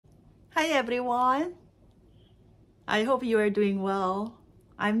Hi everyone. I hope you are doing well.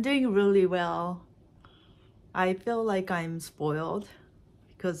 I'm doing really well. I feel like I'm spoiled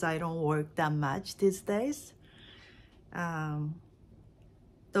because I don't work that much these days. Um,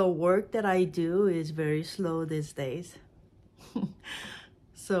 the work that I do is very slow these days.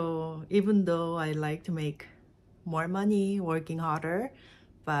 So even though I like to make more money working harder,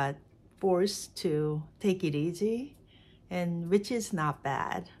 but forced to take it easy, and which is not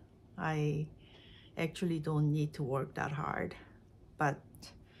bad. I actually don't need to work that hard. But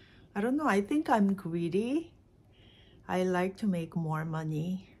I don't know, I think I'm greedy. I like to make more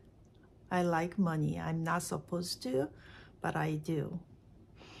money. I like money. I'm not supposed to, but I do.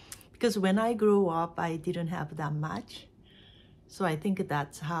 Because when I grew up, I didn't have that much. So I think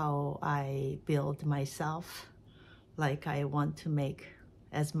that's how I build myself. Like I want to make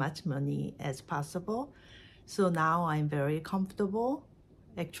as much money as possible. So now I'm very comfortable.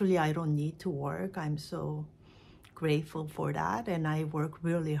 Actually, I don't need to work. I'm so grateful for that. And I work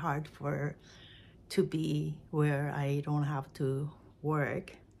really hard to be where I don't have to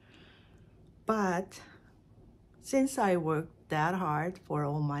work. But since I worked that hard for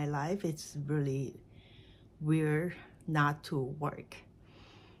all my life, it's really weird not to work.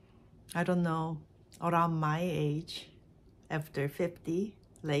 I don't know, around my age, after 50,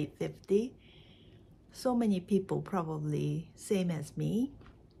 late 50, so many people probably same as me.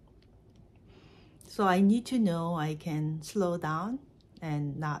 So I need to know I can slow down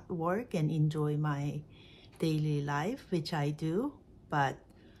and not work and enjoy my daily life, which I do. But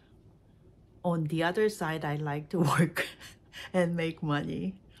on the other side, I like to work and make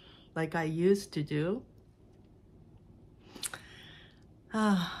money like I used to do.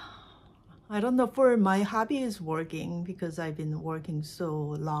 I don't know, for my hobby is working because I've been working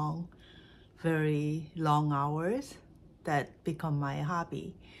so long, very long hours that become my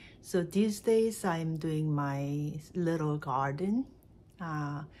hobby. So these days I'm doing my little gardening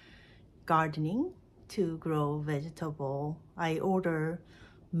to grow vegetable. I order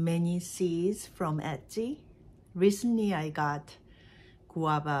many seeds from Etsy. Recently I got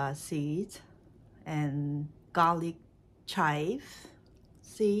guava seeds and garlic chive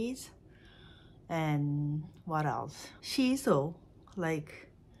seeds, and what else? Shiso, like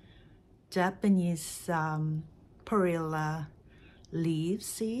Japanese perilla leaf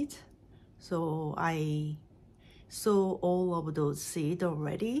seeds. So I sow all of those seeds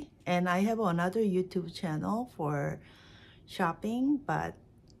already. And I have another YouTube channel for shopping, but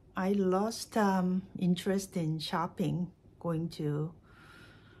I lost interest in shopping, going to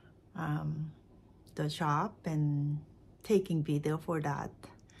the shop and taking video for that.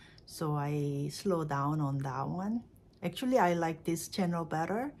 So I slow down on that one. Actually, I like this channel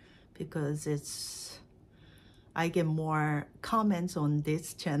better because I get more comments on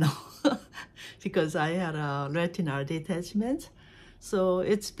this channel because I had a retinal detachment. So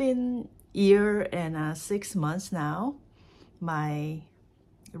it's been year and 6 months now. My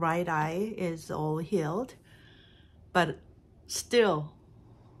right eye is all healed, but still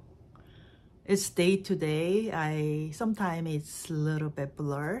it's day to day. Sometimes it's a little bit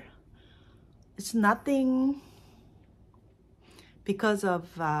blur. It's nothing because of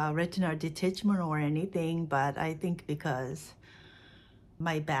retinal detachment or anything, but I think because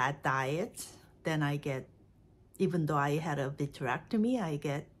my bad diet, then I get, even though I had a vitrectomy, I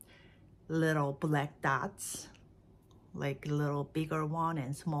get little black dots, like little bigger one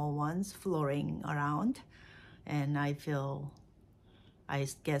and small ones floating around, and I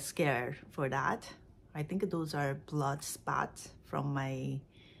get scared for that. I think those are blood spots from my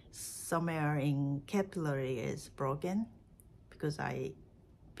somewhere in capillary is broken because I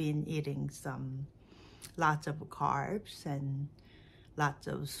been eating lots of carbs and lots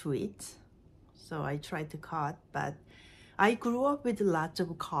of sweets. So I try to cut, but I grew up with lots of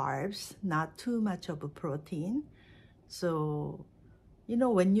carbs, not too much of a protein. So, you know,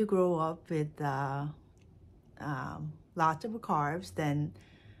 when you grow up with lots of carbs, then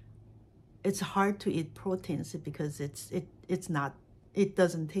it's hard to eat proteins because it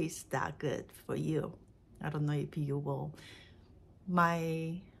doesn't taste that good for you. I don't know if you will.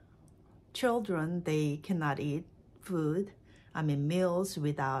 My children, they cannot eat meals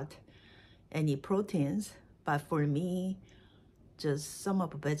without any proteins. But for me, just some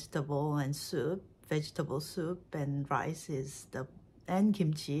of vegetable and soup, vegetable soup and rice and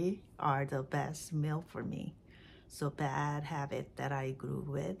kimchi are the best meal for me. So bad habit that I grew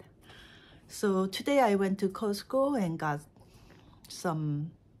with. So today I went to Costco and got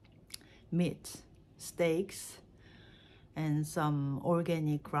some meat, steaks, and some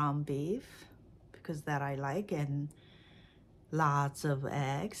organic ground beef because that I like, and lots of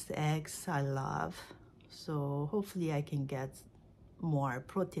eggs. Eggs I love. So hopefully I can get more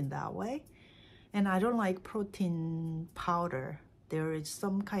protein that way. And I don't like protein powder. There is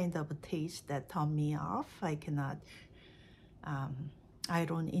some kind of a taste that turn me off. I cannot, I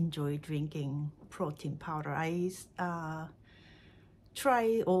don't enjoy drinking protein powder. I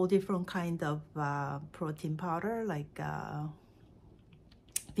try all different kind of protein powder, like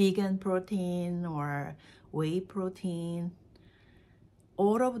vegan protein or whey protein.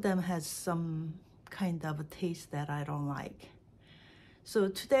 All of them has some kind of a taste that I don't like. So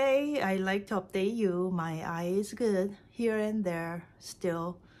today I like to update you. My eye is good here and there.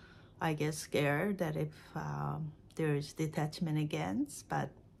 Still, I get scared that if there's detachment again,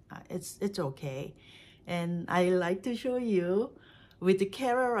 but it's okay. And I like to show you with the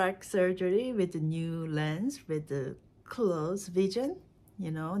cataract surgery, with the new lens, with the close vision,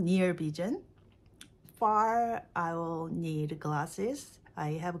 you know, near vision. Far, I will need glasses.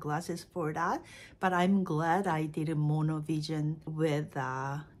 I have glasses for that, but I'm glad I did a monovision with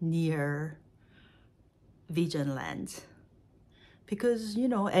near vision lens. Because, you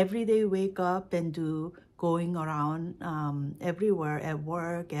know, every day wake up and do going around everywhere at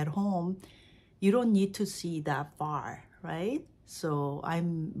work, at home, you don't need to see that far, right? So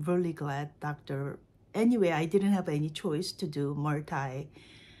I'm really glad anyway, I didn't have any choice to do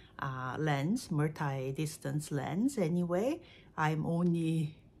multi-distance lens anyway. I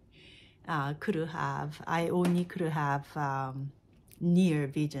only could have near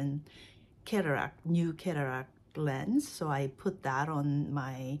vision new cataract lens. So I put that on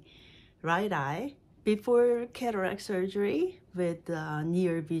my right eye. Before cataract surgery with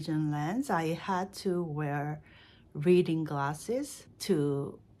near vision lens, I had to wear reading glasses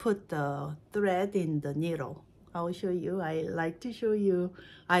to put the thread in the needle. I'll show you. I like to show you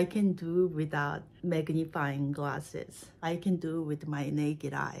I can do without magnifying glasses. I can do with my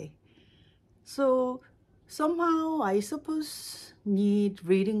naked eye. So somehow I suppose need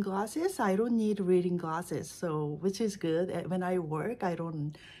reading glasses. I don't need reading glasses, so which is good. When I work, I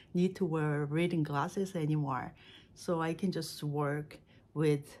don't need to wear reading glasses anymore. So I can just work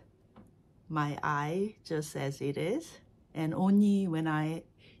with my eye just as it is. And only when I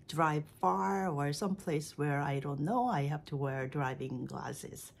drive far or someplace where I don't know, I have to wear driving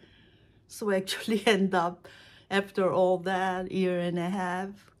glasses. So actually end up after all that year and a half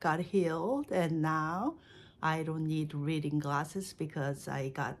got healed, and now I don't need reading glasses because I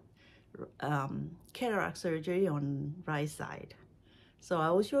got cataract surgery on right side. So I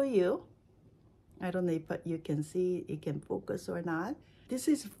will show you. I don't know if you can see it can focus or not. This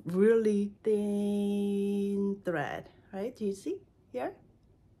is really thin thread, right? Do you see here?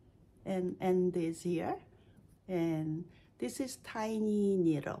 And this here. And this is tiny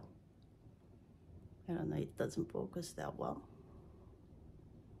needle. I don't know, it doesn't focus that well.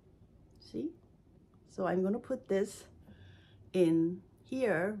 See? So I'm gonna put this in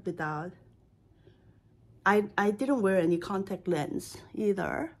here without, I didn't wear any contact lens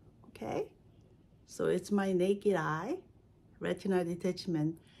either, okay? So it's my naked eye, retinal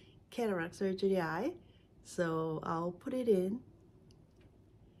detachment, cataract surgery eye. So I'll put it in.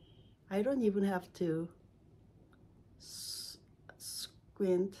 I don't even have to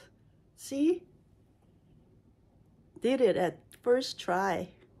squint. See? Did it at first try.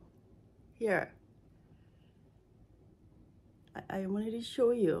 Here. I wanted to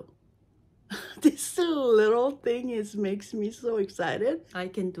show you. This little thing makes me so excited. I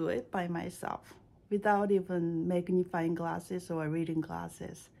can do it by myself without even magnifying glasses or reading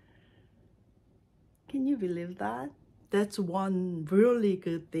glasses. Can you believe that? That's one really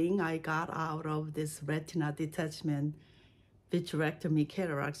good thing I got out of this retinal detachment vitrectomy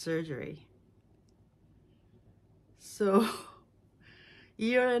cataract surgery. So,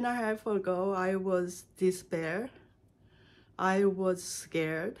 year and a half ago, I was despair. I was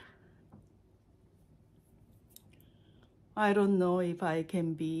scared. I don't know if I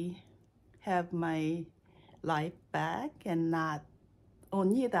can have my life back, and not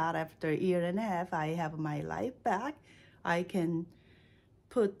only that, after a year and a half, I have my life back. I can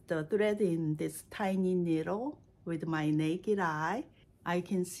put the thread in this tiny needle with my naked eye. I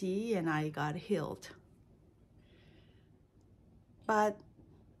can see, and I got healed. But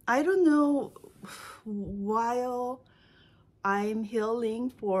I don't know, while I'm healing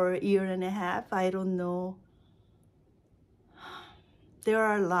for a year and a half, I don't know, there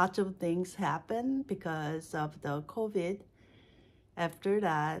are lots of things happen because of the COVID. After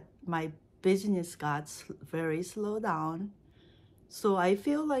that, my business got very slow down. So I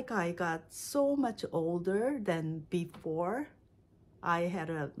feel like I got so much older than before I had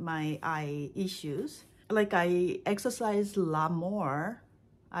my eye issues. like I exercise a lot more.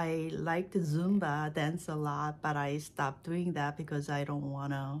 I like to Zumba, dance a lot, but I stopped doing that because I don't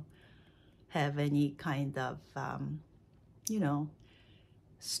want to have any kind of, you know,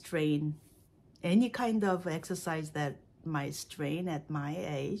 strain, any kind of exercise that might strain at my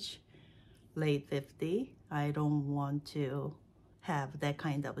age, late 50. I don't want to have that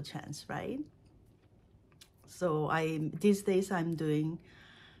kind of a chance, right? So these days I'm doing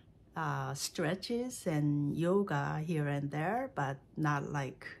stretches and yoga here and there, but not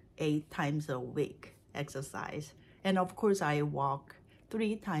like 8 times a week exercise. And of course, I walk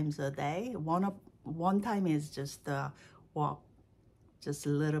 3 times a day. One time is just walk just a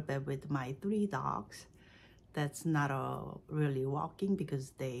little bit with my 3 dogs. That's not really walking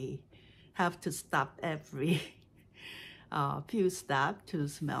because they have to stop every few steps to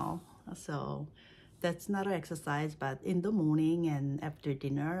smell. So that's not an exercise, but in the morning and after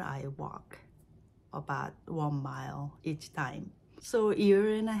dinner, I walk about 1 mile each time. So a year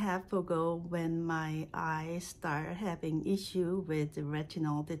and a half ago, when my eyes started having issue with the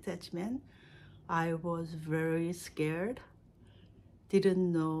retinal detachment, I was very scared.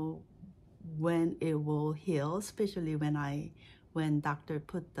 Didn't know when it will heal, especially when doctor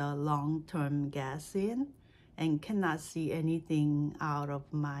put the long-term gas in and cannot see anything out of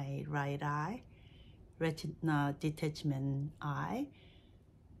my right eye, retina detachment eye,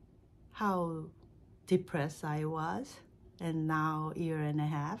 how depressed I was. And now year and a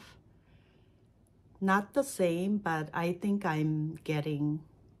half, not the same, but I think I'm getting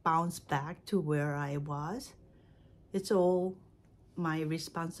bounced back to where I was. It's all my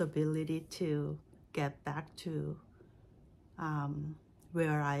responsibility to get back to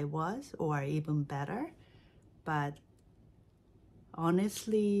where I was, or even better. But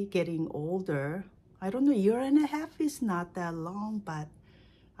honestly, getting older, I don't know, year and a half is not that long, but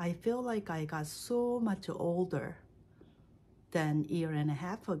I feel like I got so much older than a year and a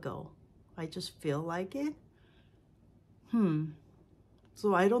half ago. I just feel like it.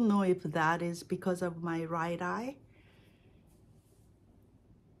 So I don't know if that is because of my right eye.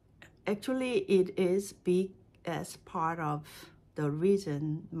 Actually, it is big as part of the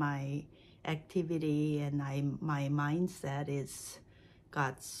reason my activity and my mindset is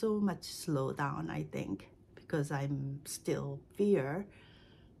got so much slowed down, I think, because I'm still fear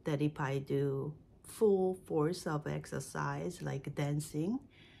that if I do full force of exercise like dancing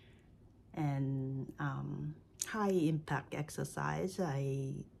and high impact exercise,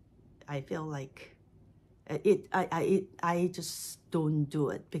 I feel like I just don't do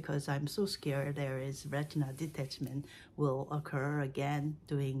it because I'm so scared there is retinal detachment will occur again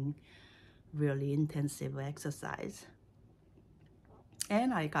doing really intensive exercise.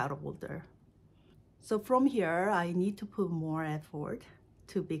 And I got older. So from here, I need to put more effort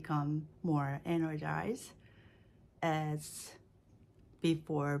to become more energized as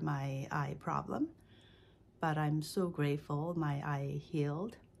before my eye problem. But I'm so grateful my eye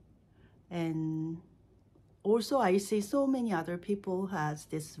healed. And also, I see so many other people has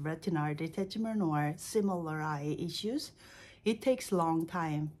this retinal detachment or similar eye issues. It takes long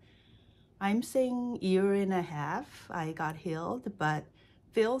time. I'm saying year and a half I got healed, but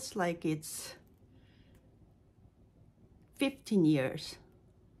feels like it's 15 years.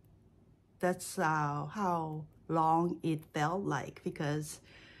 That's how long it felt like, because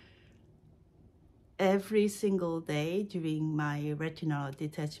every single day during my retinal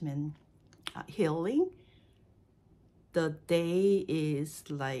detachment healing, the day is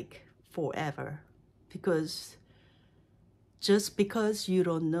like forever, because just because you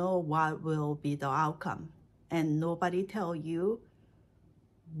don't know what will be the outcome and nobody tell you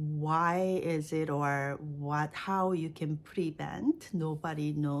why is it or how you can prevent,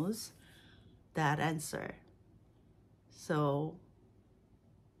 nobody knows that answer. So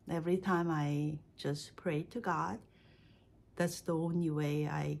every time I just pray to God, that's the only way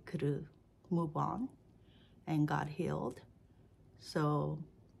I could move on and got healed. So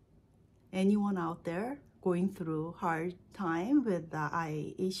anyone out there going through hard time with the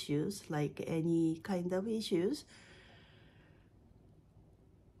eye issues, like any kind of issues,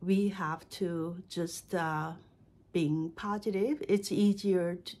 we have to just being positive. It's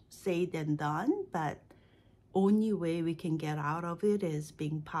easier to say than done, but only way we can get out of it is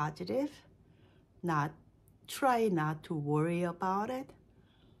being positive. Try not to worry about it,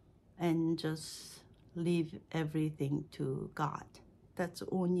 and just leave everything to God. That's the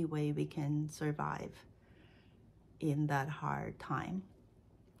only way we can survive in that hard time.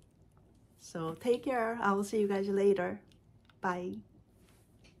 So take care. I will see you guys later. Bye.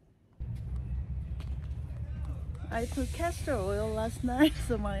 I put castor oil last night,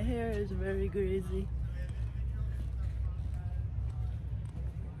 so my hair is very greasy.